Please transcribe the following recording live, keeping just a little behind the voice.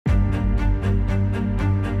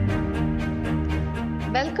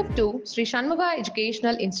welcome to Sri Shanmugha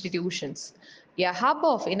Educational Institutions, a hub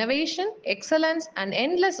of innovation, excellence, and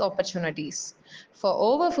endless opportunities. For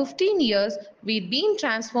over 15 years, we've been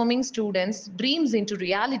transforming students' dreams into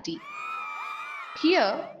reality.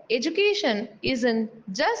 Here, education isn't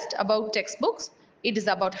just about textbooks, it is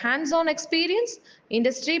about hands on experience,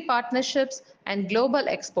 industry partnerships, and global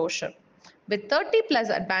exposure. With 30 plus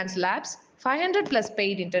advanced labs, 500 plus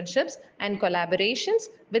paid internships, and collaborations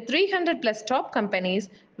with 300 plus top companies,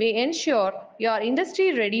 we ensure you are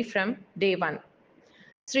industry ready from day one.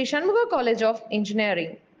 Sri Shanmugha College of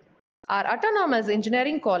Engineering. Our autonomous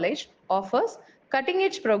engineering college offers cutting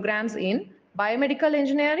edge programs in biomedical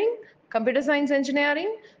engineering, computer science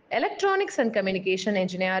engineering, electronics and communication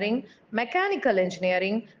engineering, mechanical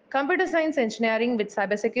engineering, computer science engineering with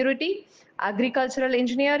cybersecurity, agricultural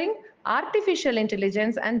engineering, artificial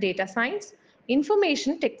intelligence and data science,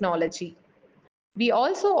 information technology. We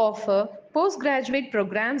also offer postgraduate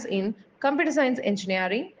programs in computer science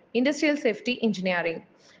engineering, industrial safety engineering.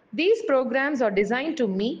 These programs are designed to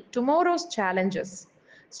meet tomorrow's challenges.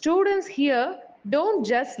 Students here don't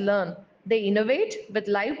just learn, they innovate with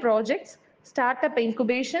live projects, startup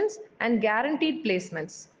incubations, and guaranteed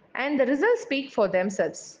placements. And the results speak for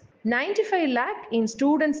themselves. 95 lakh in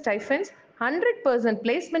student stipends, 100%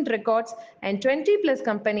 placement records, and 20 plus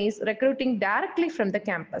companies recruiting directly from the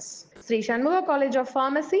campus. Sri Shanmugha College of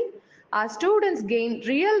Pharmacy, our students gain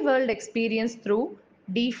real world experience through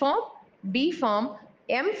D Farm, B Farm,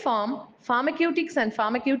 M Farm, Pharmaceutics and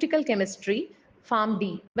Pharmaceutical Chemistry, Farm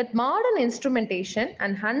D, with modern instrumentation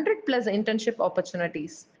and 100 plus internship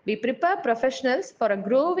opportunities. We prepare professionals for a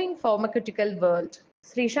growing pharmaceutical world.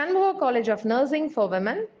 Sri Shanmugha College of Nursing for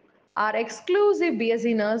Women, our exclusive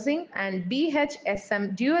BSc Nursing and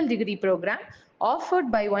BHSM dual degree program offered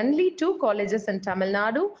by only two colleges in Tamil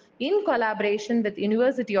Nadu in collaboration with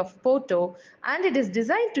University of Porto, and it is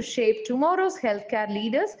designed to shape tomorrow's healthcare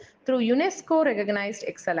leaders through UNESCO recognized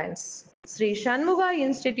excellence. Sri Shanmugha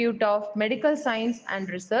Institute of Medical Science and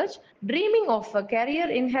Research, dreaming of a career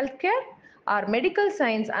in healthcare? Our medical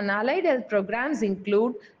science and allied health programs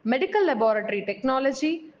include medical laboratory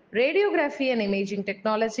technology, radiography and imaging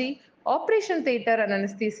technology, operation theatre and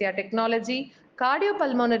anesthesia technology,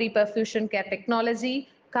 cardiopulmonary perfusion care technology,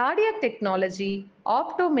 cardiac technology,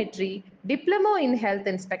 optometry, diploma in health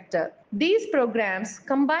inspector. These programs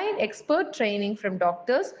combine expert training from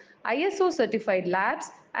doctors, ISO certified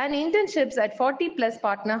labs, and internships at 40 plus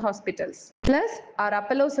partner hospitals. Plus, our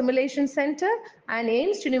Apollo Simulation Center and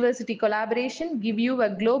AIMS University collaboration give you a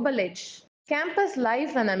global edge. Campus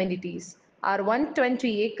life and amenities. Our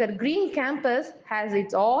 120-acre green campus has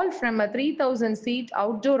it all from a 3,000-seat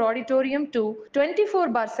outdoor auditorium to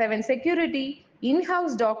 24/7 security,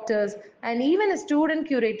 in-house doctors, and even a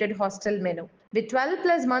student-curated hostel menu. With 12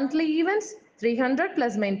 plus monthly events, 300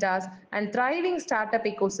 plus mentors, and thriving startup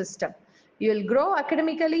ecosystem, you will grow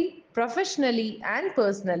academically, professionally, and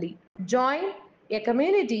personally. Join a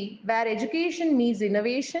community where education meets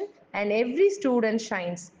innovation and every student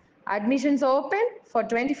shines. Admissions open for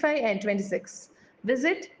 25 and 26.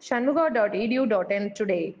 Visit shanmugha.edu.in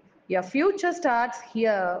today. Your future starts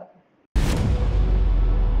here.